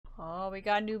Oh, we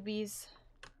got newbies.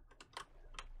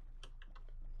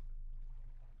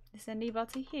 Is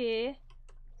anybody here?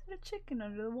 Is there a chicken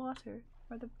under the water?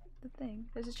 Or the thing?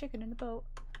 There's a chicken in the boat.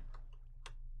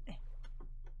 Eh.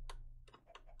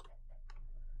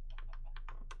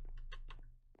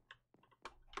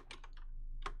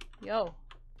 Yo.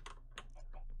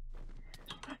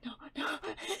 No, no.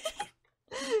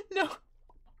 No.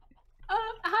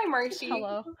 Hi, Marshie.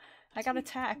 Hello. I got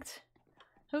attacked.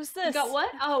 Who's this? You got what?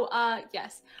 Oh,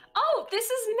 yes. Oh, this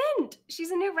is Mint.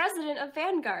 She's a new resident of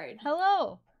Vanguard.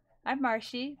 Hello. I'm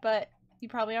Marshie, but you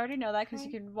probably already know that because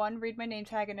you can, one, read my name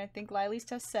tag, and I think Lily's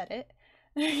just said it.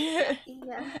 Yeah.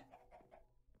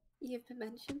 You've been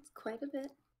mentioned quite a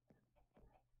bit.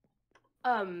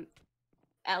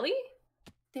 Ellie?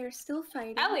 They're still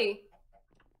fighting. Ellie!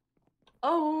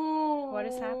 Oh. What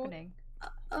is happening?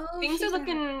 Oh, Things are she's not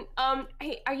looking,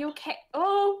 hey, are you okay?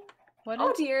 Oh. What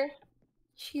Oh, is- dear.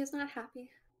 She is not happy.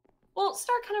 Well,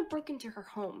 Star kind of broke into her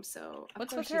home, so of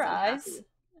What's course with she's her unhappy. eyes?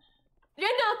 Yeah,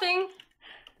 nothing.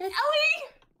 Ellie!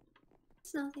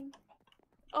 It's nothing.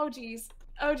 Oh, jeez.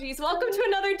 Oh, jeez. Welcome to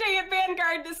another day at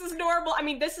Vanguard. This is normal. I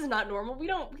mean, this is not normal. We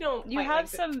don't You fight have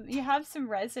like this. some. You have some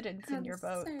residents in your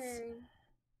boats. Concern.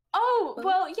 Oh, Boats?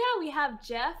 well, yeah, we have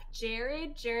Jeff,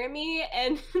 Jared, Jeremy,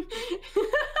 and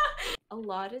a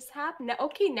lot is happening.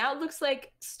 Okay, now it looks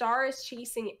like Star is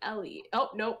chasing Ellie. Oh,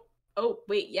 no. Oh,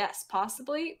 wait, yes,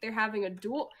 possibly. They're having a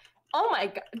duel. Oh my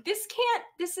god. This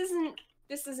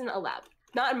isn't allowed.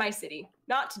 Not in my city.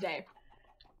 Not today.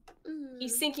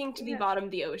 He's sinking to the bottom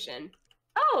of the ocean.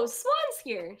 Oh, Swan's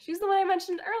here. She's the one I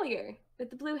mentioned earlier with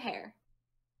the blue hair.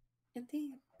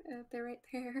 Indeed. They're right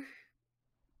there.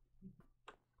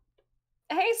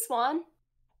 Hey, Swan.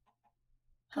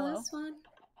 Hello? Hello, Swan.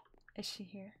 Is she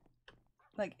here?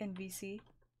 Like NVC?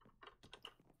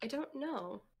 I don't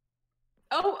know.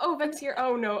 Oh, Vex here.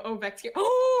 Oh no, Vex here.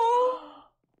 Oh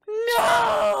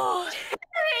No!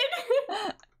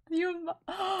 Jared! You.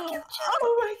 Oh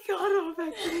my god,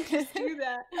 Vex, you didn't just do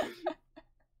that.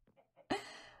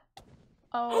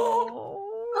 Oh.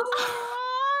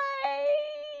 Why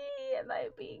am I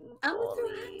being I'm gonna throw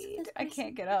hands at bullied? this I person.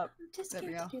 can't get up. I'm just There we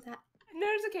scared to go. do that. No,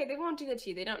 it's okay. They won't do that to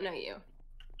you. They don't know you.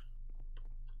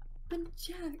 But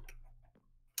Jack.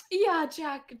 Yeah,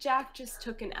 Jack just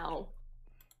took an L.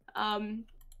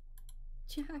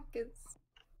 Jack is.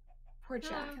 Poor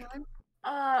Jack.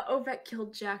 God. Ovek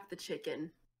killed Jack the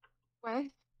chicken. What?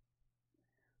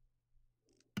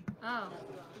 Oh,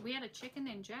 we had a chicken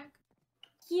named Jack?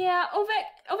 Yeah,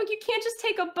 Ovek, you can't just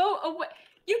take a boat away.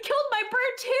 You killed my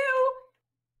bird too!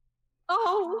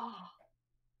 Oh!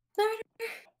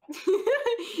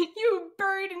 You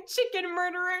bird and chicken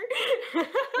murderer!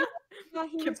 Yeah,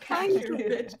 he was Compassionate trying to,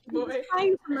 bitch, boy.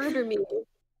 trying to murder me.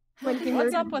 When he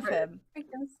What's murdered up with her. him? I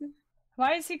guess.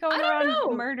 Why is he going I don't around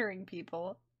know. murdering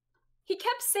people? He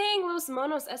kept saying Los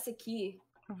Monos es aquí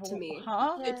to me.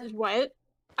 Huh? Yeah. What?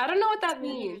 I don't know what that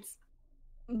means.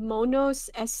 Monos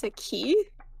es aquí?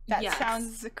 That Yes.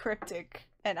 sounds cryptic,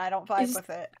 and I don't vibe Is- with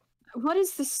it. What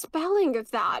is the spelling of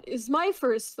that? Is my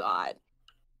first thought.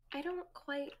 I don't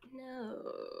quite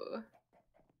know.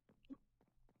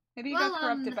 Maybe you Well, got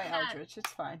corrupted by hat. Eldritch.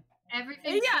 It's fine.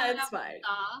 Everything. Yeah, it's fine.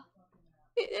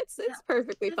 It's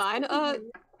perfectly fine.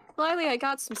 Lily, I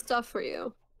got some stuff for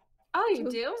you. Oh, you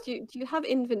do? Do you have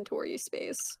inventory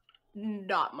space?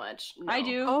 Not much. No. I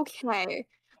do. Okay.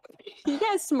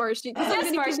 Yes, Marshie. 'cause I'm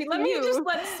Yes, gonna give Marshie, it let to me you. just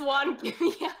let Swan give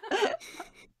me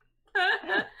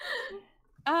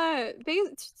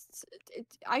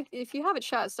If you have a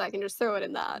chest, I can just throw it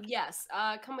in that. Yes,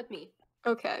 come with me.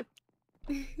 Okay.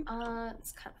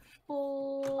 It's kind of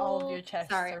full. All of your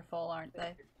chests Sorry. are full, aren't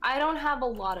they? I don't have a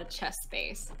lot of chest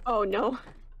space. Oh no.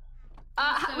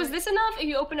 Was this enough? If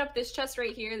you open up this chest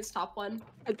right here, this top one.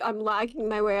 I'm lagging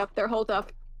my way up there. Hold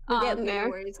up. We're getting okay, there. No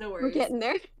worries, no worries. We're getting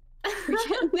there. We're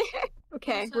getting there.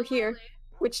 Okay, Also, we're here. Lily,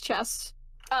 Which chest?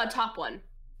 Top one.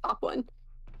 Top one.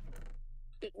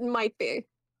 It might be.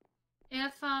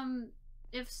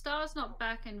 If Star's not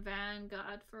back in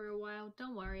Vanguard for a while,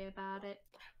 don't worry about it.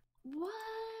 What?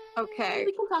 Okay.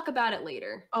 We can talk about it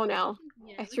later. Oh no.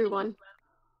 Yeah, I we threw can one. talk about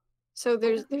So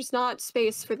there's not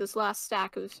space for this last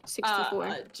stack of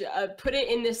 64. Put it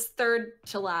in this third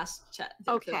to last chest.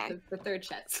 Okay. The third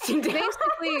chest.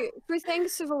 Basically, for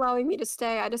thanks of allowing me to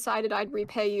stay, I decided I'd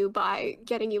repay you by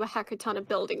getting you a heck of a ton of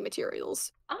building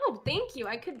materials. Oh, thank you.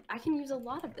 I can use a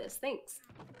lot of this. Thanks.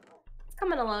 It's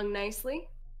coming along nicely.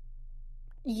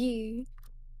 Yee.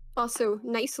 Also,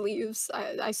 nice leaves.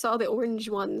 I saw the orange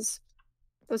ones.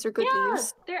 Those are good yeah,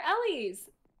 leaves. they're Ellie's.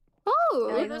 Oh!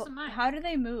 Ellie- those are mine. How do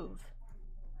they move?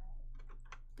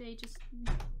 They just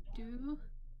do.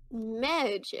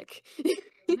 Magic.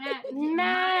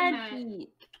 Magic.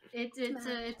 It's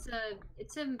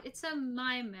a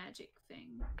my magic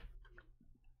thing.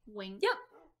 Wink. Yep.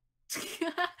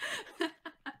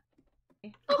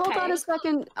 Hold on Okay. a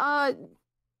second. Huh?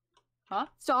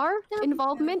 Star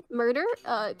involvement, murder.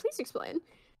 Please explain.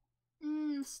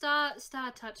 Star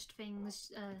touched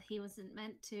things he wasn't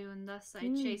meant to, and thus I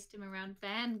chased him around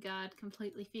Vanguard,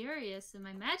 completely furious, and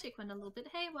my magic went a little bit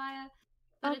haywire.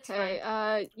 But it's Okay.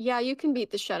 fine. Yeah, you can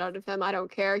beat the shit out of him. I don't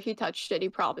care. He touched it. He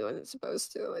probably wasn't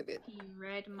supposed to. I mean, He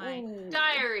read my Ooh.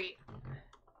 diary.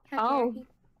 Oh.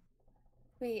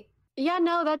 Wait. yeah,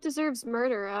 no, that deserves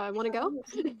murder. Want to go?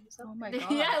 Oh my god.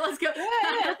 Yeah, let's go.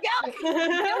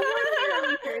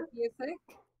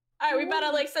 Alright, we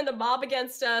better like send a mob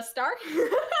against Star.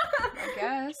 I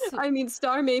guess. I mean,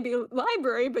 Star may be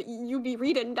library, but you be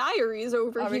reading diaries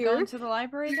over Are we here. going to the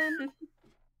library then?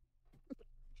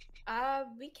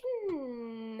 We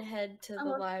can head to the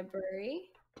library.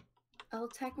 I'll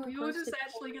attack more We were close just to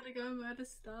actually gonna go murder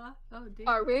Star. Oh dear.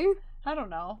 Are we? I don't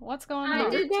know. What's going I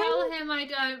on? did tell him I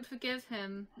don't forgive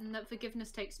him, and that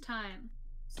forgiveness takes time.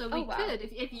 So we Oh, wow. could,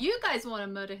 if you guys want to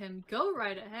murder him, go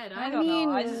right ahead. I don't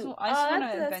know. I just mean, want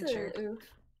an that's adventure. a oof.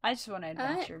 I just want an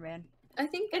adventure, man. I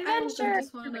think Adventure.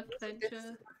 Just want an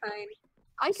adventure. Fine.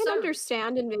 I can So-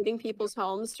 understand invading people's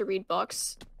homes to read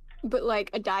books, but like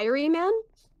a diary, man?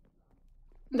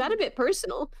 That a bit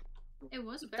personal. It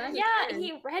was very. Yeah,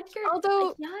 he read your.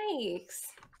 Although- yikes.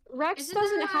 Rex Isn't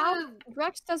doesn't there have a-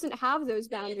 Rex doesn't have those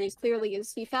boundaries clearly,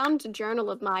 as he found a journal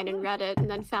of mine and read it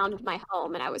and then found my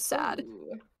home and I was sad.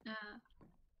 Ooh.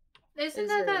 Isn't Is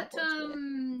there very that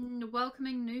unfortunate.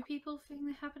 welcoming new people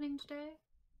thing happening today?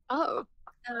 Oh.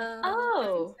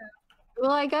 Oh.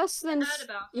 Well, I guess then, heard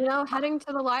about you know, heading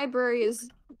to the library is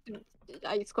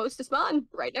it's close to spawn,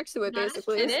 right next to it, That is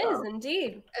basically. It so is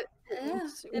indeed.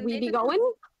 we be going?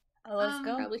 Let's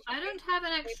go. I don't have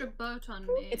an extra boat on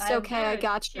me. It's I'm okay, I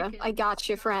got you. I got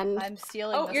you, friend. I'm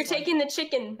stealing. Oh, this you're one. taking the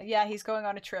chicken. Yeah, he's going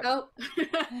on a trip. Oh,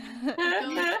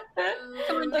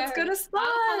 Come on, let's go to I'll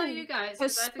follow spawn. you guys. To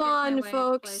 'cause I forget my spawn, way of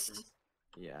folks. places.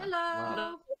 Yeah.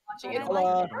 Hello. Watching it.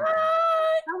 Hello.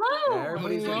 Hello.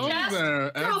 Everybody's Hello Just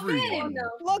there, drop everyone. no.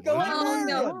 Look, Oh,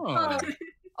 no. Oh.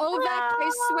 Oh, Beck,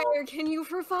 I swear, can you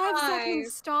for 5 Five.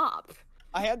 seconds stop?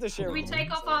 I had to share. Can we with take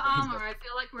you, off so our it's armor? okay. I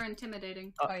feel like we're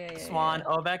intimidating. Oh, yeah, yeah, Swan, yeah.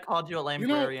 Ovek called you a You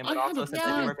know, librarian, but I had also a said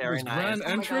that you were plan very this nice. grand Oh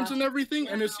my entrance gosh. and everything,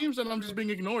 and it seems that I'm just being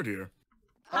ignored here.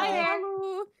 Hi there.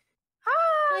 Hello.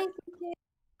 Hi.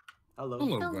 Hello.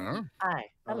 Hello there. Hi.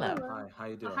 Hello. Hi. How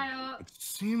you doing? Ohio. It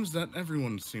seems that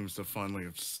everyone seems to finally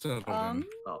have settled in.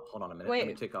 Oh, hold on a minute. Let me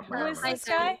Wait, take off who my is armor. this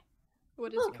guy?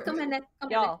 What is Oh, it? come in,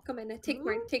 Y'all. come in. Take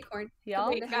corn, take corn.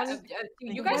 Y'all? Wait, guys, do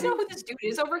you guys know who this dude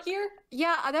is over here?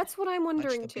 Yeah, that's what I'm Touch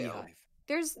wondering the too.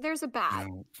 beehive. There's a You bat.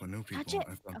 know, for new people, Touch it.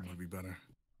 I thought it would be better.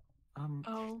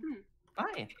 Oh.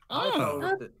 Hi. Oh,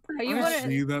 Are you I wanna-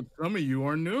 see that some of you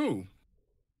are new.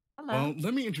 Hello. Well,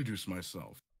 let me introduce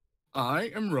myself. I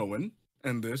am Rowan,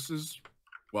 and this is,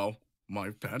 well,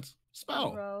 my pet,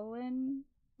 Spell. Rowan.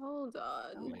 Hold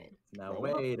on. Now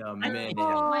wait a minute.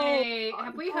 Wait,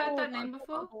 have we heard that name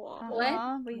before?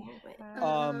 Uh-huh, we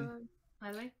have.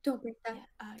 Miley? Don't break that.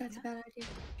 That's a bad idea.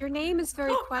 Your name is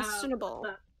very questionable.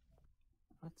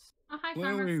 What's... Oh, hi,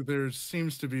 Farmer. Clearly, there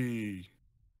seems to be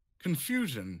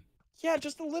confusion. Yeah,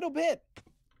 just a little bit.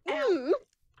 Hmm.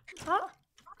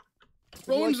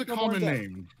 Rowan's a like no more common death.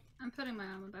 name. I'm putting my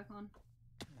armor back on.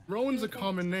 Rowan's a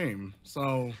common name,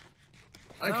 so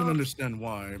I can understand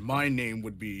why my name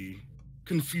would be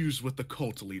confused with the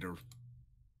cult leader.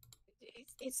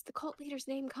 It's the cult leader's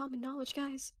name, common knowledge,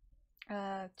 guys.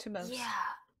 To most.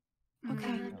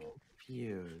 Okay.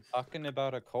 Confused. Talking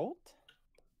about a cult?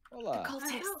 Cultists. Hola.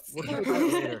 We'll What talk about about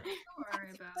it later? later. Don't worry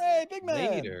about Hey, it. big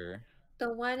man. Later.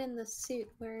 The one in the suit.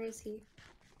 Where is he?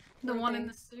 The Over one in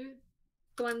there. the suit?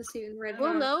 The one in the suit in red.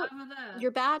 Well, robes. no, Over there.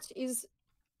 Your bat is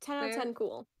 10 out of Where? 10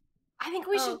 cool. I think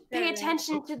we Oh, should there pay it is.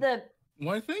 attention to the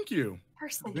Why, thank you.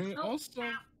 person. They also...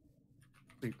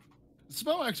 The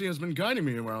spell actually has been guiding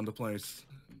me around the place.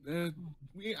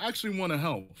 We actually want to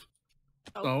help.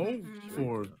 So, Mhm.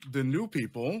 for the new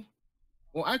people...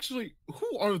 Well, actually,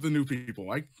 who are the new people?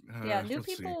 Yeah, new let's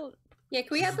see. people. Yeah, can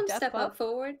we have them Step step up. up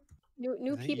forward? New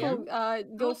Is it people, go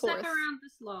Go step forth. around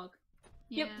this log.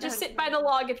 Yep, Yeah. just sit by the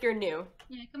log if you're new.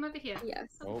 Yeah, come over here.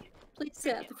 Yes. Oh, Please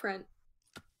sit at the front.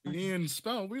 Me and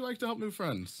Spell, we like to help new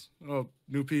friends.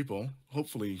 New people.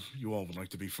 Hopefully, you all would like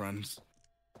to be friends.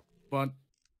 But,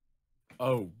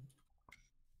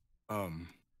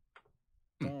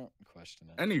 don't question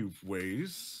it.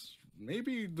 anyways,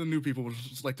 maybe the new people would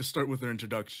just like to start with their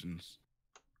introductions.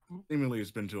 Seemingly,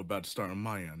 it's been to a bad start on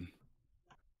my end.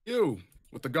 You,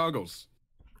 with the goggles.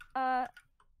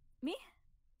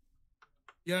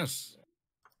 Yes.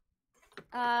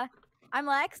 I'm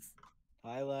Lex.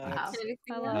 Hi, Lex. Wow.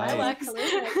 Hello. Hi, Lex.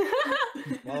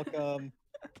 Welcome.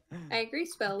 I agree,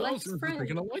 Spell. Spell Lex seems to be friend.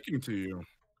 taking a liking to you.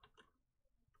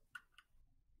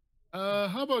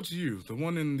 How about you, the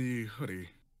one in the hoodie?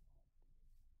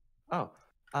 Oh,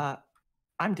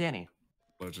 I'm Danny.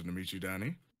 Pleasure to meet you,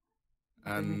 Danny.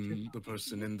 Nice to meet you. And the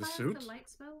person in the Fire suit? the light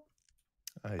spell?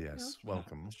 Yes,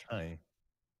 welcome. Hi.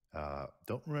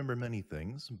 Don't remember many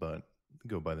things, but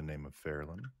go by the name of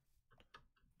Fairlin.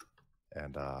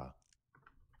 And, Hi,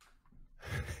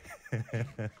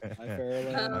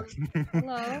 Fairlin.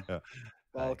 Hello. Yeah.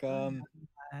 Welcome.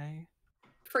 Hi.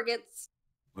 Forgets.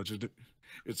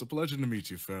 It's a pleasure to meet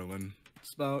you, Fairlin.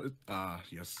 Spell,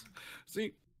 yes.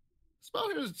 See, Spell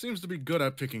here seems to be good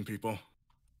at picking people.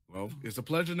 Well, it's a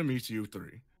pleasure to meet you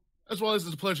three. As well as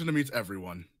it's a pleasure to meet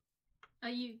everyone. Are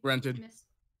you Granted, miss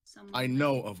someone? I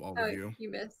know of all Oh, of you. you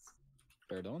missed.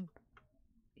 Fairlin.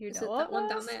 You Is know it that what one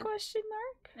down was? there? Question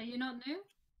mark? Are you not new?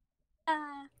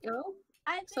 Oh,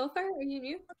 I've so far, are you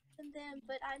new? been them,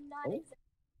 but I'm not Oh. exactly.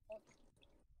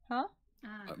 Huh?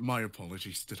 Ah, My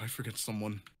apologies. Did I forget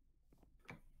someone?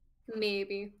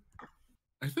 Maybe.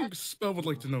 I think Spell would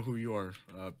like to know who you are,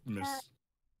 Miss.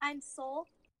 I'm Soul.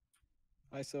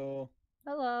 Hi, Soul.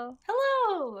 Hello.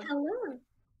 Hello. Hello.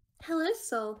 Hello,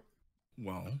 Soul.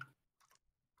 Well,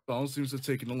 Spell seems to have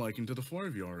taken a liking to the four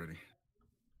of you already.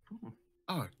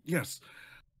 Yes.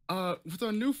 With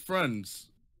our new friends,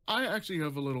 I actually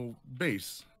have a little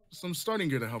base. Some starting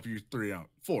gear to help you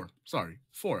four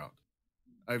out.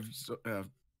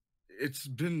 It's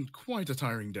been quite a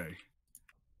tiring day.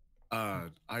 I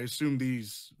assume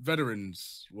these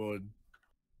veterans would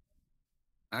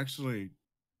actually.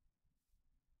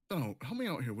 Oh, help me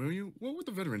out here, will you? What would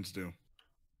the veterans do?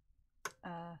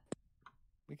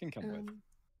 We can come with.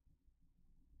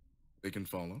 They can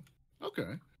follow.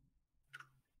 Okay.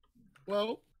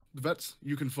 Well, the vets,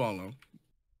 you can follow.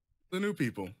 The new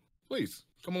people, please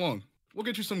come along. We'll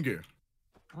get you some gear.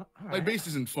 All My right. base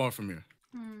isn't far from here.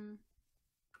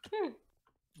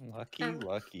 Lucky,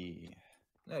 lucky.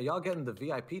 Yeah, y'all getting the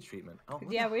VIP treatment. Oh,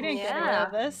 what Yeah, the we didn't get any Yeah.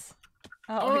 of this.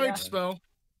 Oh, All right, yeah. Spell.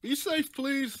 Be safe,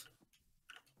 please.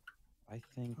 I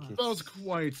think it's Spell's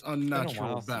quite been a unnatural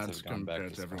while since bad I've gone back compared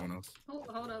to to everyone Spawn. else.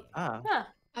 oh, hold up. Huh.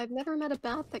 I've never met a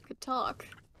bat that could talk.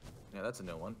 Yeah, that's a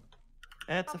new one.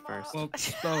 It's a first. Well,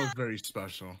 Spell is very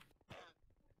special.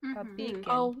 A Mhm. beacon.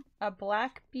 Oh. A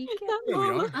black beacon? Here we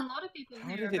are. A lot of people How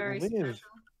here did are it very live? special.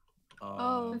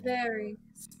 Oh. Very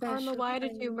special. Karma, why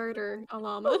did you murder a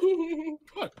llama?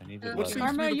 What? I need to What What look. seems to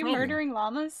Karma, be are the you problem? murdering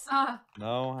llamas?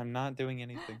 No, I'm not doing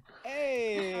anything.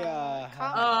 Hey,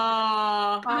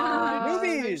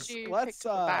 Movies. movies. Let's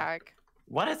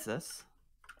What is this?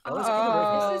 Fellas, keep away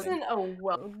from that This thing. isn't a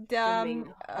welcoming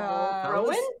Dumb.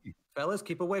 Rowan? Fellas,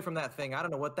 keep away from that thing. I don't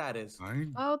know what that is. I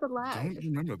Oh, the lag. don't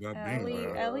remember that being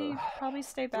there. Ellie, probably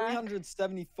stay back.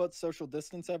 370-foot social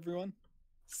distance, everyone.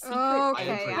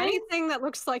 Okay, agree. anything that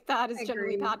looks like that is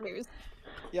generally Agreed. bad news.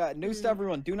 Yeah, news to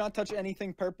everyone. Do not touch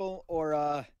anything purple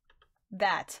or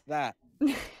That. that.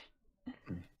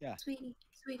 Yeah. Sweetie,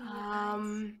 sweetie,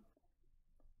 Ellie.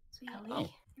 Oh,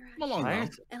 come along Why now.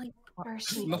 is- Ellie,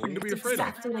 Marshie. Nothing to be It's afraid of.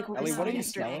 exactly like what Ellie, we what saw are you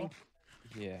yesterday. smelling?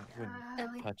 Yeah, I wouldn't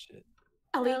Ellie, touch it.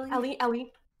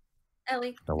 Ellie.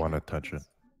 Ellie. I want to touch it.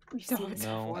 We've seen this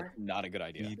No, before. not a good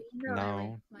idea.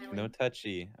 No, No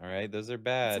touchy. All right, those are It's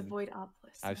bad. a void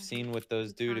obelisk. I've seen what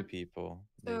those do to people.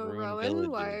 They So, ruin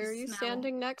Rowan, why are villages. you Smell.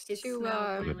 standing next It to, smells What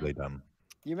have really- they done?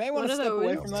 You may One want to of step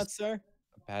away those. from that, sir.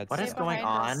 Bad What is stuff. going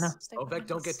on? Oh, Beck,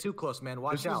 don't get too close, man.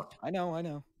 Watch This is- out. I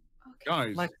know.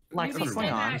 Guys, Like, Newbies what's going stay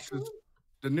on? back.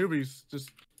 the newbies just.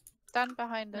 Stand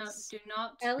behind No, us. do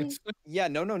not. Ellie. It's, of Yeah,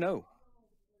 no. No.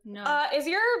 Is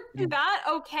your bat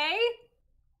okay?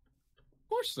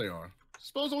 course they are.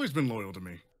 Spell's always been loyal to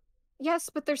me. Yes,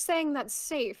 but they're saying that's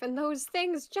safe, and those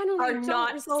things generally Are don't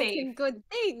not result in safe. good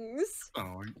things.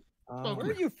 Oh, Where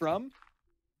are you from?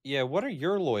 Yeah, what are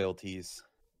your loyalties?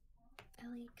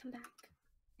 Ellie, come back.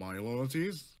 my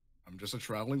loyalties? I'm just a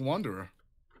traveling wanderer.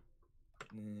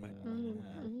 Yeah, Mm.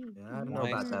 I don't know Why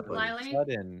about so that, but Lily?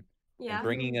 sudden Yeah. and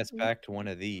bringing us back to one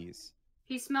of these.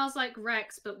 He smells like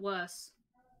Rex, but worse.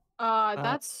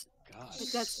 That's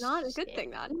Gosh. not a good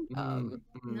thing then.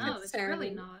 No, it's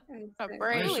really not. I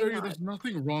brain. assure you, not. there's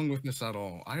nothing wrong with this at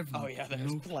all. I have Oh, yeah, there's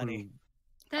no plenty. clue.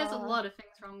 There's a lot of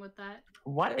things wrong with that.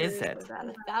 What is There it? about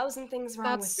 1,000 things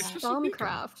wrong That's with that. just a beacon.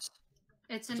 Stormcraft.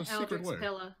 It's an It's a secret Eldritch way.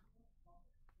 pillar.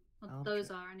 Well, those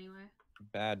are anyway.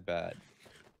 Bad.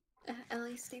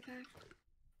 Ellie, stay back.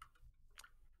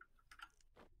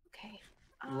 Okay.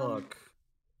 look,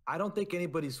 I don't think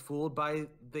anybody's fooled by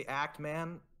the act,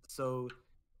 man. So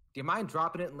you mind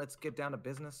dropping it and let's get down to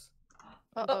business?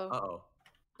 Uh-oh. Uh-oh.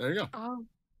 There you go. Oh.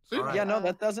 See? All right. Yeah, no,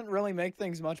 that doesn't really make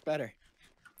things much better.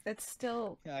 It's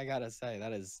still. Yeah, I gotta say,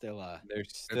 that is still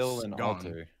There's still It's an gone.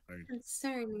 altar. I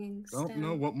Concerning don't know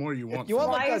stuff. what more you want you from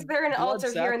want, me. like, Why a is there an blood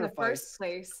altar here in the sacrifice. first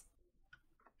place?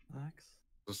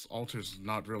 This altar's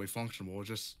not really functional.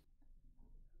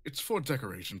 It's for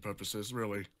decoration purposes,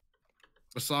 really.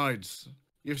 Besides,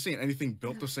 you've seen anything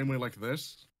built the same way like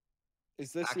this?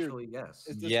 Is this Actually, yes.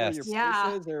 Is this Yes. where your Yeah.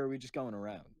 place is, or are we just going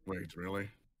around? Wait, really?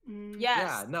 Yes.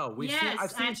 Yeah, no,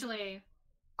 Yes, actually.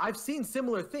 I've seen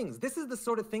similar things. This is the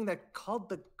sort of thing that called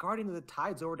the Guardian of the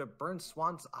Tides over to burn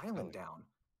Swan's Island down.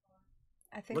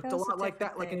 I think Looked that a was lot like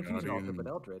different that, like an thing. infusion altar, but Guardian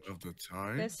Eldritch. of the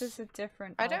Tides? This is a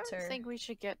different I altar. don't think we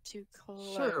should get too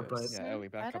close. Sure, but- Yeah, Ellie,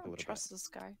 back I up a don't little trust this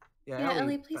guy. Yeah,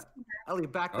 Ellie, please. Ellie,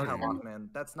 back the hell Guardian. off, man.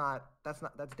 That's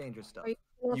dangerous stuff. Are you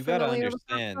You gotta familiar with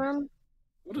that understand. term?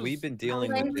 We've been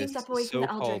dealing Ellie, with please this step away from the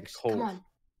so-called Eldritch. Come cult. on.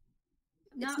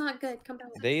 It's not good. Come back.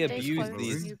 They Stay abuse close,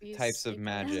 these newbies. types of Stay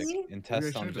magic close. and test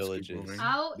Maybe I on should just keep villages.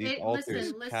 moving. These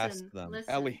altars cast them.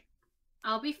 listen. Ellie.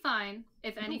 I'll be fine.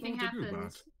 If don't anything want to do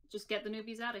happens, just get the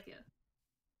newbies out of here.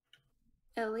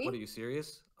 Ellie. What are you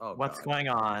serious? Oh, What's God. going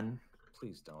on?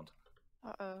 Please don't.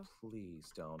 Uh-oh.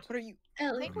 Please don't. What are you?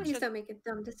 Ellie, think we please should- don't make a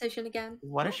dumb decision again.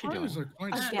 What is she Why doing? is there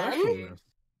quite Again? specialness?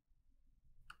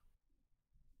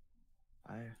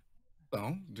 I...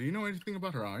 So, do you know anything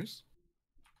about her eyes?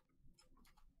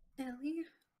 Ellie.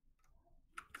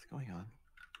 What's going on?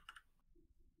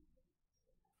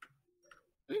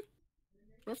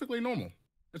 Perfectly normal.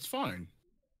 It's fine.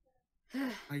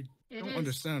 I It don't is.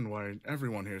 understand why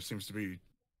everyone here seems to be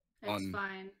It's on-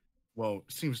 fine. well,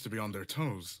 seems to be on their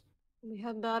toes. We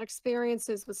had bad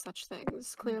experiences with such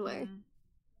things, clearly. Mhm.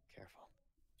 Careful.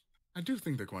 I do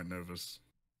think they're quite nervous.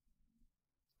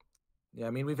 Yeah,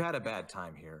 I mean, we've had a bad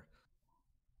time here.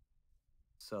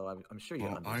 So I'm sure you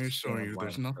Well, understand. I assure you, why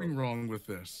there's I'm nothing so- wrong with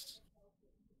this.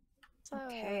 So,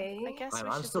 Okay. I guess we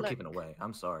I'm should still look. keeping away.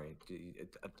 I'm sorry.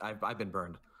 I've been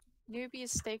burned. Newbies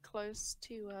stay close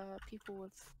to people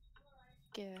with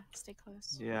gear. Stay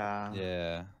close. Yeah.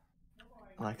 Yeah.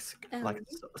 Like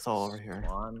Soul over here.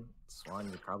 Swan,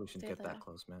 you probably shouldn't Stay get there. that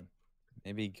close, man.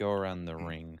 Maybe go around the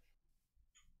ring.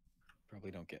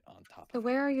 Probably don't get on top. So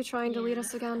where are you trying to lead Yeah.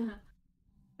 us again?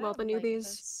 I Well, the don't like newbies.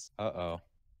 this. Uh-oh.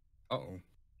 Uh-oh.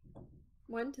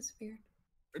 One disappeared.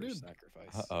 I did.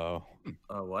 Sacrifice. Uh-oh.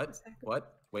 What?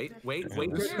 What? Wait. Yeah,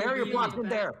 There's this- barrier blocks in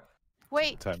there.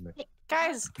 Wait, Time to-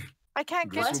 guys, I can't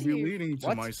This get will to be you. leading to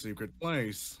What? my secret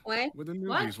place, What? where the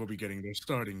What? newbies will be getting their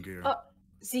starting gear.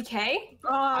 ZK?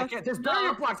 I can't. There's barrier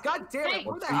no. blocks. God damn it! Hey.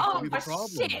 What the Seems hell? to be the problem.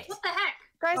 shit! What the heck?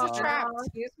 Guys are trapped.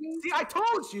 Excuse me? See, I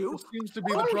told you. This seems to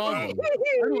be the problem.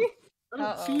 I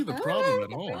don't see the problem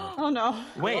at all. Oh no.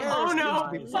 Wait. Oh no!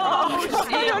 Seems to be- Oh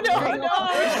shit!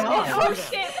 Oh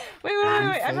shit! Wait, You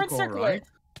everyone folk circle alright? it.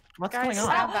 What's Guys, going on?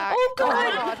 stand back. Oh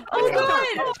god! Oh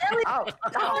god!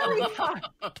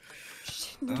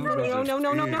 No.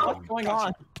 What's going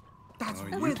on? That's Oh,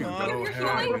 you with can me. go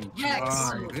ahead and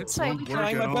try. It It's like won't work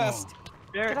trying at my all. best.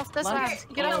 Get off this Let's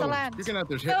land. Get off the Oh, land. you're gonna have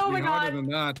to hit Oh me my harder God. than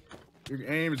that.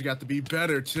 Your aim's got to be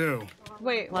better too.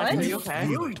 Wait, Lex, what? are you okay?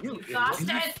 You Bastard!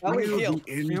 Ellie, Feel heal.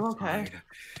 the Are you okay? inside.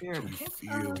 Here. You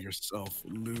feel yourself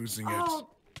losing it. Oh,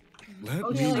 Let Oh,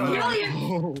 me healing. go.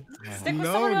 Healing. Stick with no,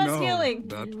 someone who has no, healing.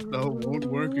 that won't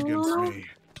work against me.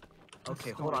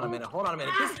 Okay, hold on a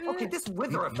minute. This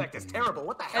wither effect is terrible.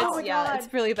 What the It's, hell? yeah,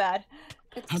 it's really bad.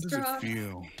 It's How does it strong.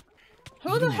 feel?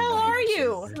 Who the hell are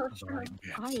you? So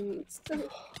strong.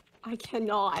 I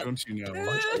cannot. Don't you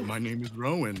know? My name is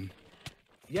Rowan.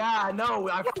 Yeah, I know.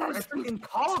 I freaking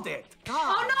called it. God.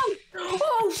 oh no!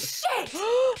 Oh shit!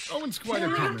 Rowan's quite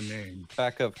a common name.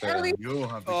 Back up there. You'll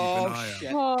have to keep Oh, an eye out.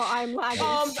 shit. Oh, I'm lagging.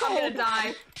 I'm gonna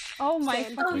die. Oh my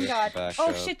Stand fucking god. back Oh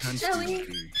up. shit. Constantly.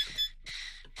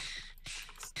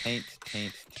 Taint.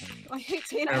 I hate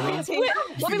Tina. Arrow. I hate Tina.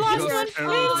 We lost one. Just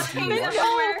arrow Please, the please, field.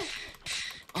 no.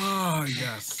 Ah,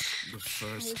 yes, the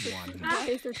first one. Why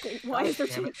is there Tina? Why is there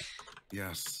Damn Tina? it.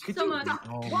 Yes. Could So you- much.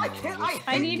 Why can't I?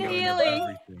 I need hate you?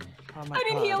 healing. Oh my I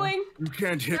need God. healing. You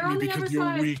can't hit They're me on the because other you're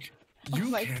side. weak. You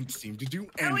my- can't seem to do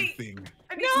Ellie. anything.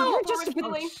 I need No, some you're just just a-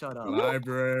 healing. Shut up.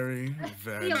 Library,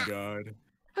 Vanguard.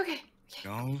 Okay.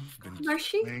 Y'all been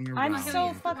Marshie? playing I'm around so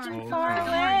with this fucking whole far time.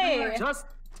 away. Just.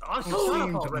 Oh, You shut up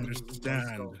seem to already.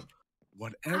 understand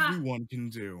what everyone can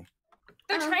do.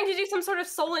 They're trying to do some sort of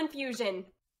soul infusion.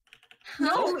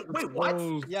 No, wait, what?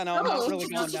 Oh, Yeah, no, I'm not really You're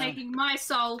going down. taking my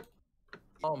soul.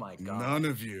 Oh my god. none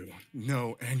of you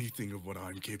know anything of what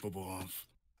I'm capable of.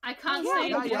 I can't Yeah, say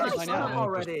yeah, it. yeah, shut I up know.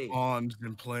 already. On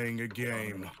and playing a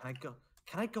game.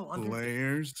 Can I go under?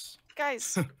 Players.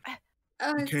 Guys,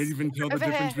 You can't even tell the over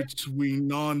difference here. between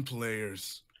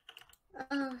non-players.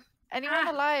 Anyone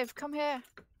alive? Come here.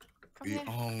 Come The here.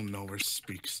 all-knower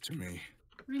speaks to me.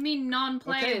 What do you mean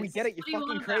non-players? Okay, we get it. What You're do fucking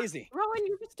want about? crazy. Rowan,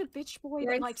 you're just a bitch boy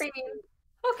You're that likes. insane.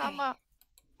 Okay. Come up.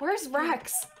 Where's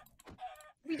Rex?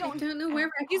 We I don't. don't know where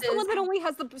Rex He's the one is. that only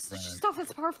has the stuff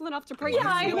that's powerful enough to break Yeah,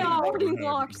 I through know. building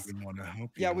blocks.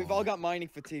 Yeah, we've all got mining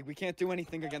fatigue. We can't do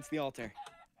anything against the altar.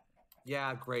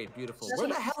 Yeah, great, beautiful. That's Where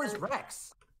the what hell she is said.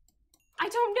 Rex? I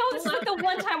don't know. This is like the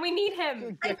one time we need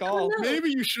him. Dick all.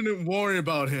 Maybe you shouldn't worry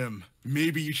about him.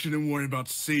 Maybe you shouldn't worry about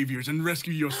saviors and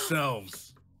rescue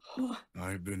yourselves.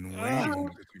 I've been waiting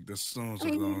to take the souls I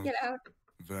of need to those get out.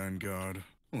 Vanguard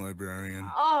Librarian.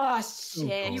 Oh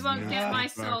shit! You won't get my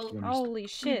soul. Holy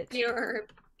shit. You're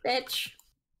a bitch.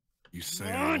 You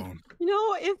say I won't. You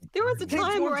know, if there was a Hey,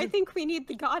 time where I Georgia. think we need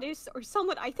the goddess or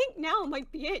someone, I think now might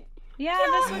be it. Yeah,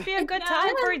 this would be a good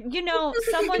time for, you know,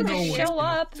 someone No to one's show gonna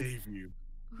up. Save you.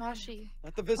 Marshie,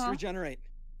 Let the vis Huh? regenerate.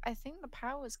 I think the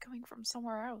power is coming from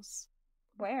somewhere else.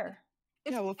 Where?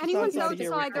 If Yeah, well, if it's anyone's outside of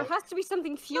here, outside, there we're has to be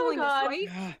something fueling us, God. right?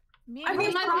 Yeah. Me I and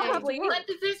mean, Marshie. probably. Let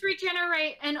the Viz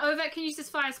regenerate, and Ovek can use his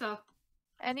fire spell.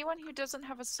 Anyone who doesn't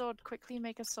have a sword, quickly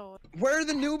make a sword. Where are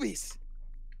the newbies?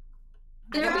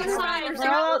 They're They're outside. over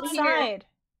They're all outside.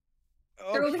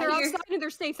 They're over They're here. outside and they're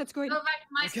safe. That's good. Ovek,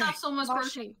 my Okay. stuff's almost broken.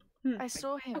 Marshie, Hmm. I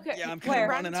saw him. Okay. Yeah, I'm He kind Where? of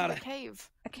ran running into out a of. cave.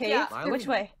 A cave? Yeah. Which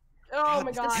way? Oh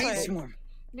my God, god. hate swarm.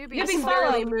 Newbies, You can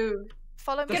Barely follow. moved.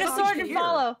 follow me. Get a There's sword something and here.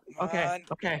 follow. Okay.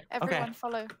 Okay. Everyone Okay.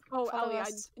 follow. Oh, Follow Ellie,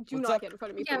 us. do What's not up? get in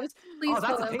front of me, Yeah, please. please Oh,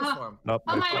 that's a follow. pink swarm. Nope.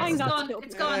 Oh my okay. god, it's Not gone. still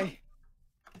It's here. gone. Okay.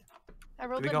 I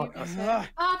rolled Do the we go- newbies Ah. here.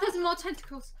 Oh, there's more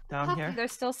tentacles. Down Oh, here.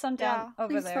 There's still some down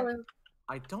over Please there. follow.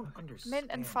 I don't understand. Mint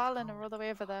and Farlin are all the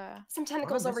way over there. Some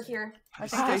tentacles over here. I think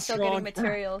Stay they're still strong. getting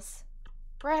materials.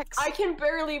 Rex. I can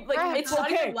barely like. Rex. It's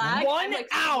not Okay, even lag. one, I'm, like,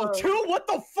 ow, slow. two, what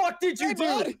the fuck did you do?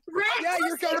 Rex, Yeah,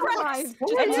 you're gonna Survive. It's No,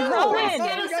 Rowan. it's Get all us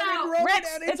gonna be out. Rowan,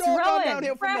 Rex, and it's all gone Rowan.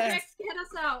 downhill from there. Rex, get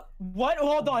us out. What?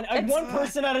 Hold on. It's- One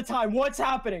person at a time. What's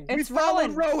happening? It's We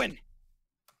followed Rowan.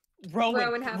 Rowan.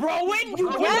 Rowan happened. Rowan?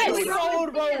 You Yes! literally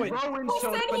followed Rowan. Rowan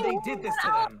showed up when they did this to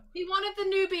them. He wanted the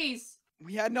newbies.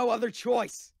 We had no other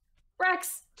choice.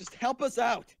 Rex. Just help us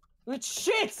out.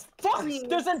 Shit! Fuck! Please.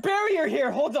 There's a barrier here.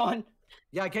 Hold on.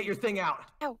 Yeah, get your thing out.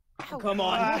 Ow. Ow. Come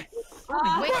on.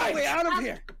 Wait, Get way out of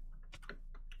here.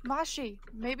 Marshie,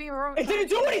 maybe you're wrong. It didn't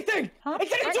do anything. Huh? It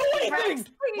didn't do anything.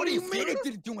 What do you mean it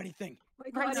didn't do anything? My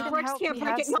God, Rex if can Rex help, can't he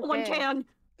break has it, no the one bear. can.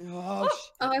 Oh,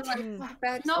 Oh, I want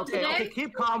bad. Not Okay, today. okay,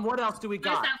 keep calm. What else do we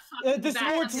Where's got? that fucking This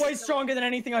bat? ward's way stronger than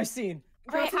anything I've seen.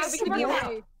 Rex, How big can you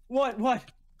be? What? What?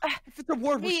 if it's a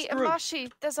ward, we're me and screwed.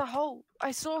 Marshie, there's a hole. I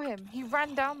saw him. He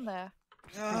ran down there.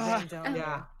 Ah,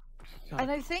 Yeah. And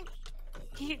I think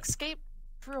he escaped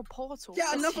through a portal. yeah,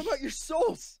 Is enough he- about your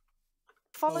souls.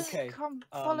 Follow Okay, come,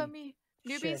 follow um, me.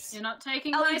 Newbies. You're not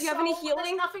taking Ellie, my do you have any soul. There's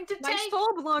healing? nothing to My take.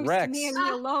 soul belongs Rex. to me and me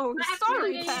alone. I have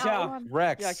Sorry, healing. pal. Yeah.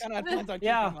 Rex, Yeah, I kind of had plans on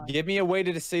Yeah. keeping mine. give me a way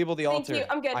to disable the Thank altar. you,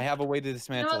 I'm good. I have a way to You know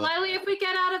dismantle what, it. Lily, if we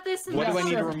get out of this and What do I just need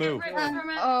to get remove? rid from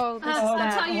it, Oh, this is I'll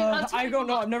bad. tell you. I'll tell I you don't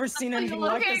know. what. I've never seen anything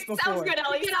like Okay, this before. sounds good,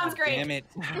 Ellie. Sounds great. Damn it.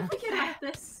 If we get out of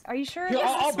this. Are you sure? Here, this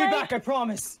I'll is be right? back. I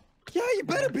promise. Yeah, you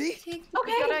better be. Okay.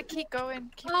 We gotta keep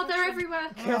going. Keep Oh, they're pushing. everywhere.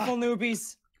 Careful,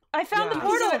 newbies. I found the Yeah.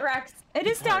 portal. Good, Rex. It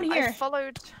is down I here.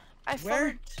 followed. I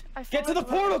Where? Get to the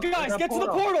portal, guys. Get to the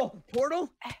portal. Portal?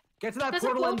 Get to that There's a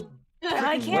portal and portal.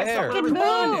 I can't Where? fucking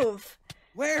move.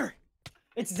 Where?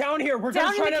 It's down here. We're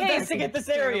Down gonna try in the to cave. investigate this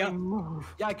area.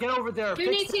 yeah, get over there. Who fix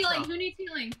needs the healing? stuff. Who needs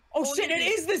healing? Oh shit! It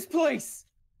is this place.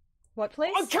 What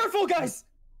place? Oh, careful, guys.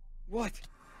 What?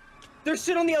 There's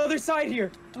shit on the other side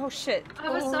here. Oh shit.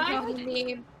 Other Oh, side? God,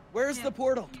 me. Where's the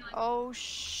portal? Oh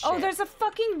shit. Oh, there's a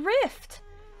fucking rift.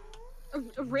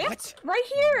 A rift? Right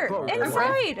here. Whoa,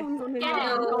 Inside. Oh, no, no, Get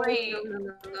no, it. no. Great.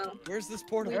 No. Where's this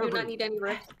portal? We do not need any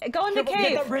rift. Go in the Careful, get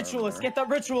cave. that ritualist. Get that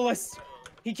ritualist.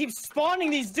 He keeps spawning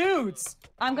these dudes.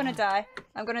 I'm gonna die.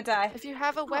 I'm gonna die. If you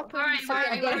have a weapon, Alright, fight.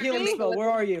 I got a healing spell. Where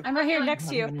are you? I'm right here next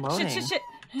to you. Moaning. Shit, shit,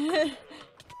 shit.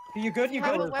 Are you good? You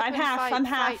Have a good? weapon, I'm half. fight, I'm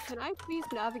fight. half. Can I please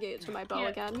navigate to my bow Yeah.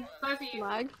 again? Both of you.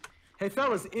 Lag? Hey,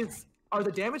 fellas, are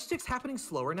the damage ticks happening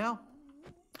slower now?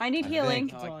 I need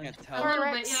healing. Oh, I can't A tell. little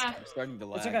bit, Rex. yeah. I'm starting to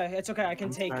lag. It's okay. It's okay. I can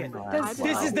take it. This-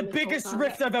 This is the biggest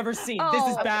rift I've ever seen. This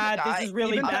is Oh. bad. This is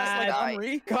really Even bad. past, like,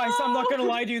 Henri? Guys, I'm not gonna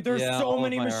lie to you. There's Yeah, so all of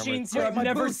many my armor's machines here. broken. I've My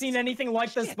never boots. seen anything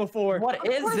like this before. What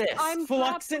is this? I'm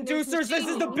Flux trapped in those inducers. This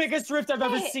is the machines. biggest rift I've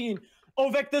ever Hey. seen.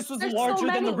 Ovek, this was There's so larger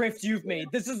than the many. rift you've made.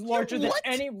 This is larger than What?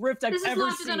 any rift I've This is ever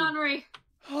larger seen. than Henri.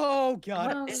 Oh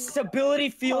god. Oh. Stability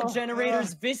field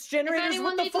generators, vis If generators. anyone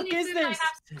What the needs fuck any is food, I this?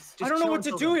 have I don't know what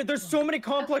to do here. There's so many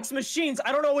complex machines.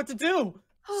 I don't know what to do.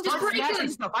 Just Start break smashing them.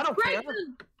 stuff. I don't Break care.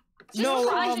 them. Just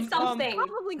try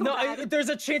something. There's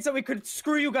a chance that we could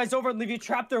screw you guys over and leave you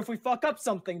trapped there if we fuck up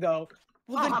something, though.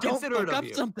 Well, then don't fuck up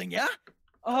something, yeah?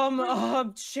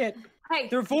 Shit. Hey,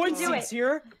 there are void do seeds it.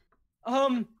 here.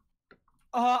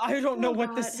 I don't know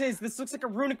what this is. This looks like a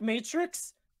runic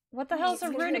matrix. What the hell's a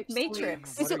runic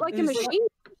matrix? Is it like a machine?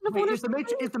 Wait, is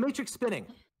the matrix spinning?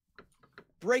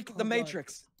 Break the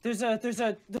matrix. There's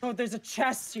a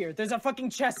chest here. There's a fucking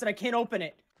chest and I can't open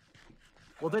it.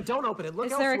 Well, then don't open it. Look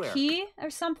Is there elsewhere. a key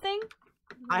or something?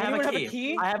 I have Anyone a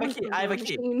key. I have a key. I have a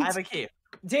key. I have a key.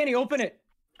 Danny, open it.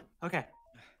 Okay.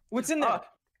 What's in there?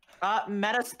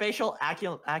 Metaspatial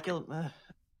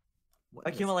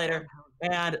accumulator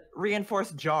and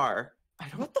reinforced jar.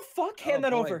 What the fuck? Hand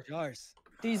that over. Jars.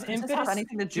 These Does this have impetus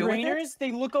anything to do with it? drainers,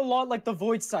 they look a lot like the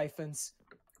void siphons.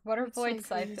 What are void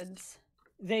siphons?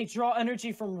 They draw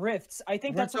energy from rifts. I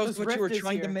think that's Weren't what those this what you were rift is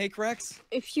trying to here. make, Rex?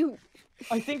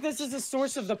 I think this is the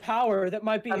source of the power that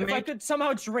might be. If I could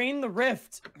somehow drain the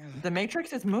rift. The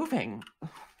matrix is moving.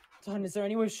 Don, is there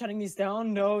any way of shutting these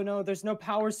down? No, there's no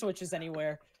power switches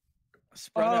anywhere.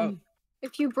 Spread out.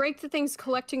 If you break the things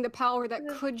collecting the power, that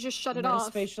could just shut it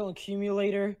off. Metaspatial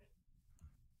accumulator.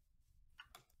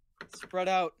 Spread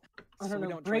out. I so don't we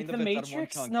know. don't Break drain the bits out of one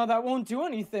matrix? chunk. No, that won't do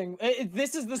anything.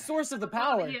 This is the source of the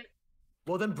power.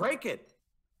 Well, then break it.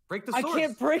 Break the I source.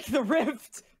 can't break the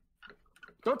rift.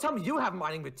 Don't tell me you have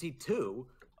mining fatigue too.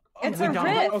 It's I a don't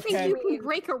rift. think you can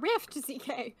break a rift,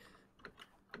 ZK.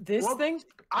 This thing?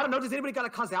 I don't know. Does anybody got a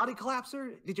causality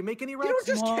collapser? Did you make any, Rex?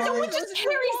 No one just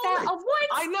carries that. What?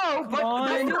 I know, but Come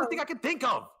that's on. the only thing I can think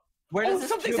of. Where does this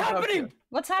something's cube go happening! to?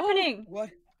 What's happening? What?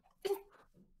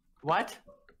 What?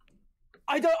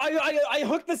 I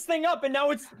hooked this thing up and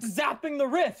now it's zapping the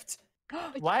rift.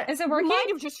 What? Is it You working? might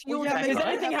have just fueled yeah, it. Is Right.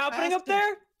 anything happening up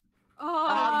there?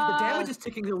 The damage is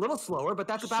ticking a little slower, but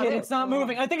that's about Shit, it. it's not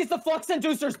moving. I think it's the flux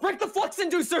inducers. Break the flux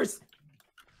inducers!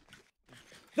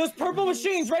 Those purple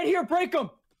machines right here, break them!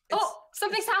 Oh,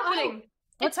 something's happening.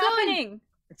 What's happening?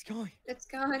 It's going. It's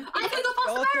gone. I think the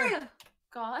Go up there. area.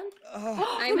 Gone.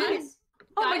 I'm in. Nice.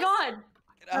 Oh my Guys? god.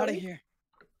 Get out of here.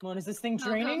 Come on, is this thing Go,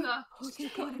 go, draining? go. Oh,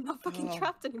 thank God, I'm not fucking Oh.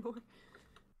 trapped anymore.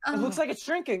 It looks like it's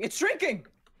shrinking. It's shrinking!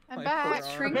 I'm My back.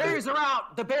 poor The arm. barriers are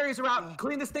out. The barriers are out.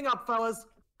 Clean this thing up, fellas.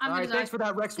 I'm All right, gonna thanks die. for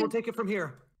that, Rex. We'll take it from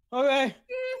here. Okay.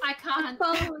 I can't.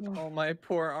 Oh, my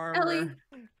poor arm. Ellie.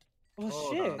 Well,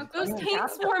 Hold shit. on. Those tank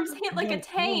swarms hit like a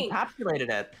tank. Encapsulated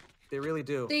it. They really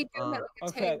do. They do hit like a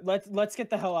Okay, tank. let's get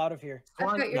the hell out of here. I've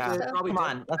got your Yeah, stuff. probably come did.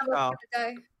 on, let's I'm go. about to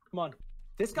die. Come on.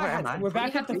 This guy Where had am I? some We're back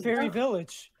pretty at the good fairy stuff.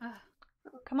 village.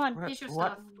 Come on. Where- Here's your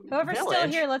what? stuff. Whoever's still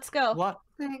Village? here, let's go. What?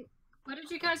 Thank. Where did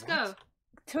you guys go?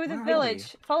 To the Where are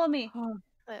village. Follow me.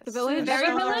 The village? Fairy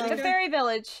Fairy village? The village? fairy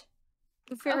village.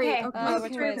 The fairy. Okay.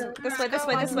 Which way is it? This way, this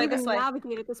way, I this don't way, even this way.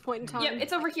 navigate at this point in time. Yep,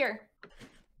 it's over here.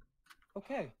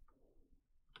 Okay.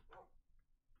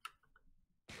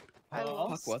 I Well,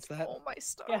 lost what's that? all my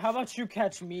stuff. Yeah, how about you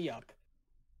catch me up?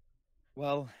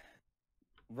 Well,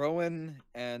 Rowan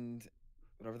and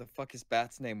whatever the fuck his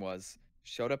bat's name was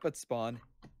showed up at spawn.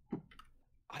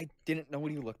 I didn't know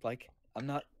what he looked like. I'm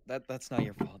not that's not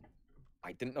your fault.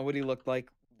 I didn't know what he looked like.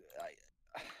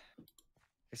 I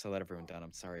guess I let everyone down.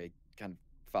 I'm sorry. I kind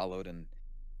of followed and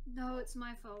No, it's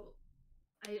my fault.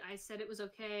 I said it was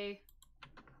okay.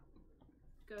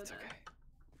 Go it's there. okay.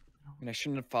 I mean, I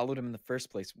shouldn't have followed him in the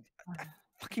first place. I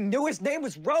fucking knew his name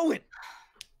was Rowan.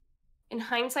 In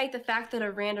hindsight, the fact that a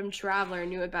random traveler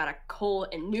knew about a cult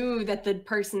and knew that the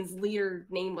person's leader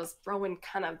name was Rowan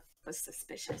kind of was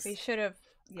suspicious. We should have,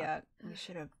 yeah, we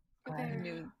should have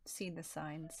Okay. seen the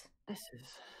signs. This is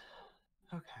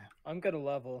okay. I'm gonna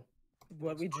level.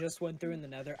 What we just went through in the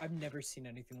nether, I've never seen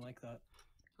anything like that.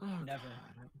 Never.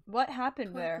 What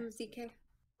happened there? Welcome, ZK.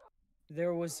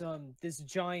 There was this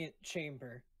giant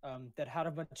chamber that had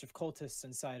a bunch of cultists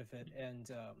inside of it, and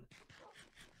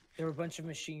there were a bunch of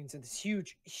machines and this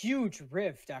huge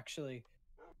rift actually.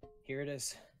 Here it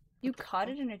is. You caught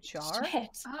it in a jar? Shit.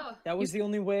 Oh, That was the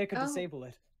only way I could Oh. disable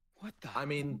it. What the? I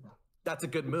mean, that's a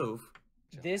good move.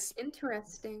 This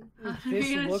Interesting. this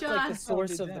You're gonna looked like the shot.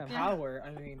 source Oh, of the damn. power.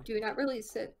 I mean, Do not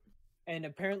release it. and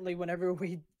apparently whenever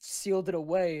we sealed it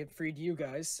away, it freed you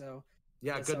guys. So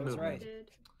Yeah, guess good I was move. right.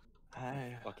 did.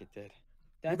 Fuck, it did.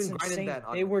 That's been grinding insane. that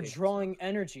on They the were page, so- drawing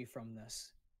energy from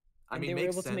this. I And mean, they were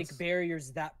makes able to make sense.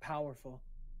 barriers that powerful.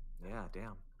 Yeah,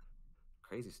 damn.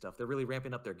 Crazy stuff. They're really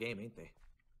ramping up their game, ain't they?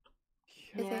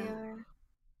 They Yeah. are.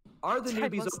 Are the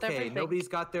Type newbies most okay? everything. Nobody's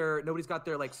got their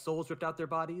like souls ripped out their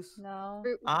bodies? No. I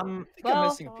think I'm Well,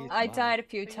 missing a piece of I mine. died a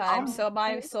few times, so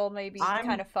my okay. soul may be I'm-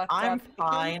 kind of fucked I'm up.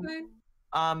 fine.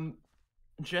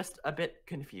 Just a bit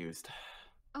confused.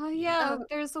 Yeah, Oh.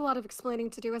 there's a lot of explaining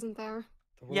to do, isn't there?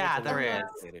 The world's Yeah, a there little is.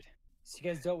 complicated. So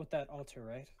you guys dealt with that altar,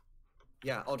 right?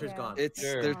 Yeah, altar's gone. There's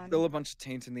still a bunch of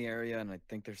taint in the area, and I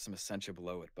think there's some essentia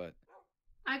below it, but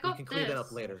I We got can clean that up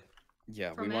this. later.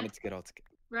 yeah, From we wanted it? to get all together.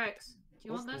 Rex, do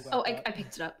you want this? Oh, I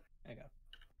picked it up. There you go.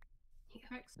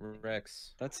 Rex.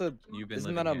 Rex, That's a. you've been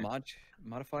Isn't living that a here.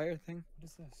 modifier thing? What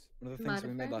is this? One of the things that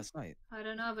we made Modifier? last night. I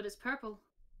don't know, but it's purple.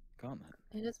 Gauntlet.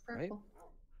 It is Right? purple.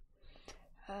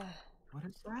 What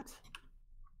is that?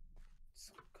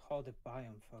 It's called a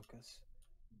biome focus.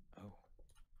 Oh.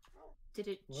 Did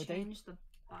it Were they- change the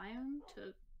biome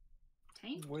to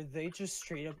taint? Were they just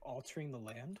straight up altering the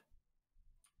land?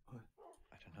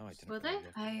 I don't know. I didn't. Were really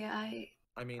they? look.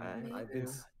 I mean, I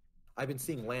I've been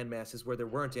seeing land masses where there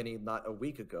weren't any not a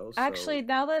week ago. So Actually,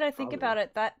 now that I think probably. about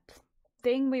it, that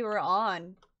thing we were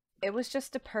on, it was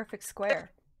just a perfect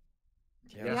square.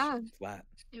 Yeah. Yeah. Flat.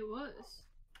 It was.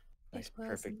 Nice, was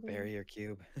perfect indeed. barrier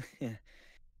cube. We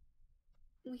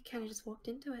kind of just walked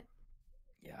into it.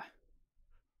 Yeah.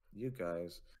 You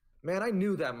guys, man, I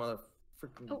knew that mother.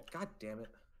 Freaking, Oh. God damn it.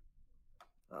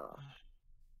 Yeah.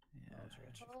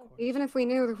 Even if we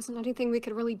knew, there wasn't anything we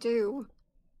could really do.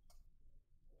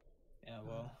 Yeah,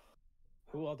 well,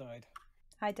 who all died?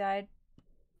 I died.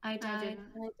 I I died. didn't.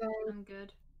 I died. I'm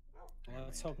good. Well,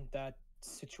 let's hope that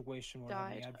situation won't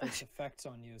have any Died. adverse effects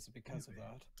on you because of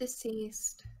that.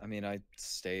 Deceased. I mean, I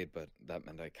stayed, but that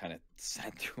meant I kind of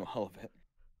sat through all of it.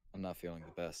 I'm not feeling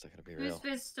the best. I gotta be Whose real.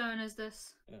 fizz stone is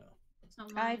this? Yeah. It's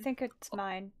not mine. I think it's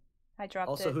mine. I dropped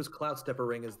Also, it. whose cloud stepper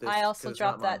ring is this? I 'Cause also it's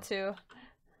dropped not that too.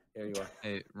 There you are.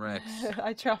 Hey, Rex.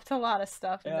 I dropped a lot of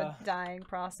stuff in Yeah. the dying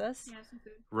process. Yeah, some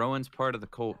food. Rowan's part of the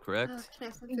cult, correct? Can I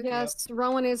have some food? Yes,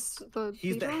 Rowan is the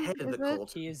He's the leader, head of is the it?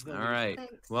 cult. He is the All leader. right.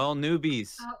 Thanks. Well,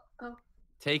 newbies, Oh,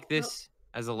 take this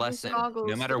as a lesson. goggles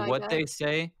No matter did I what get? they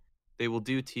say, they will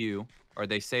do to you, or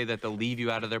they say that they'll leave you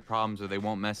out of their problems, or they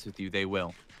won't mess with you. They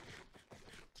will.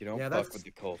 You don't Yeah, fuck that's- with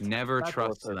the cult. Never That's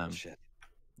trust Purple them. Shit.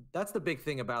 That's the big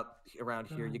thing about around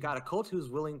here. You got a cult who's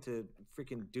willing to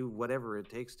freaking do whatever it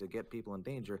takes to get people in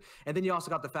danger, and then you also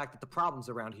got the fact that the problems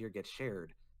around here get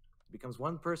shared. It becomes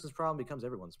one person's problem, becomes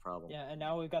everyone's problem. Yeah, and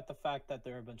now we've got the fact that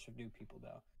there are a bunch of new people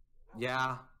now.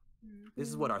 Yeah. This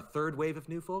is what, our third wave of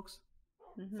new folks?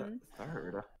 Mm-hmm.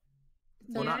 Third. Yeah,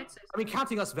 Well, not, I'd say I mean,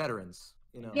 counting us veterans.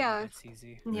 You know. Yeah. That's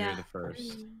easy. You're Yeah. the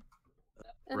first.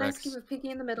 a nice Rex. cube of piggy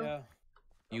in the middle. Yeah.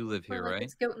 You live Or here, like right?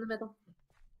 this goat in the middle.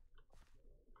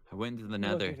 I went into the We'll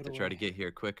nether give it to try to away. get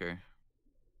here quicker.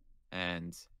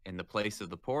 And in the place of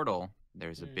the portal,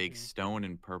 there's a big Mhm. stone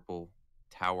and purple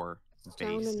tower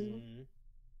Stone base. and- Mhm.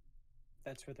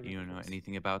 That's where the You rift know was.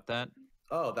 anything about that?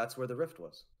 Oh, that's where the rift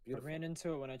was. I Beautiful. ran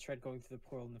into it when I tried going through the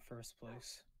portal in the first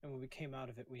place, and when we came out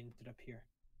of it, we ended up here.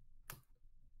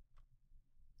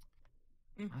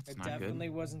 That's I not definitely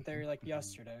good. wasn't there like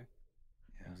yesterday.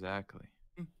 Exactly.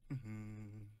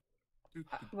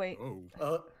 Wait.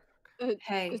 Oh.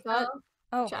 Hey. Is that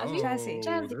Oh, Jazzy? Jazzy.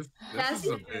 Jazzy. This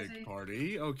is a Jazzy. big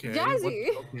party. Okay. Jazzy.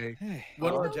 Okay. Hey.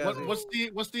 Hello,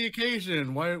 Jazzy. What's the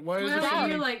occasion? Why is Where there so were you,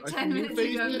 many like, like, 10 new minutes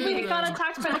faces ago? We and- got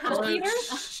attacked by the cult leader?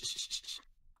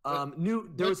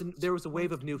 There was a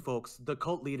wave of new folks. The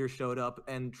cult leader showed up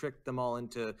and tricked them all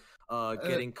into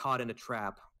getting caught in a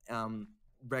trap.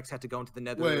 Rex had to go into the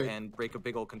nether Wait. and break a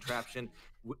big old contraption.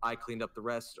 I cleaned up the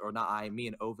rest, or not I, me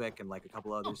and Ovek and like a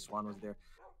couple others. Swan was there.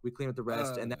 We cleaned up the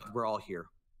rest, and now we're all here.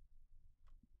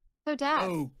 so Dad?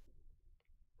 Oh.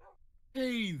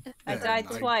 Hey, I then. died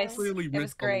twice. Clearly It missed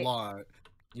was great. a lot.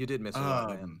 You did miss a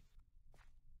lot, man.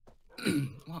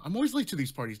 Well, I'm always late to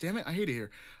these parties. Damn it, I hate it here.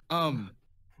 Yeah.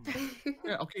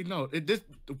 Okay. No.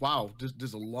 Wow.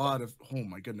 There's a lot of. Oh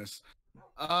my goodness.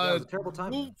 Yeah, it was a terrible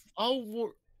time. Well,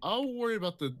 I'll worry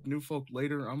about the new folk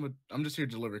later. I'm just here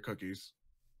to deliver cookies.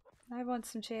 I want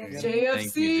some JFC.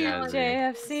 Thank you,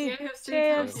 JFC.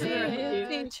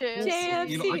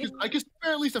 You know, I can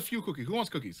spare at least a few cookies. Who wants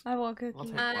cookies? I want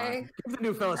cookies. Give the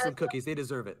new fellas some cookies. They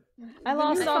deserve it. I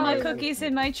lost all my cookies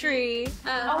in my tree.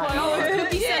 Oh,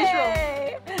 Cookie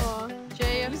Central.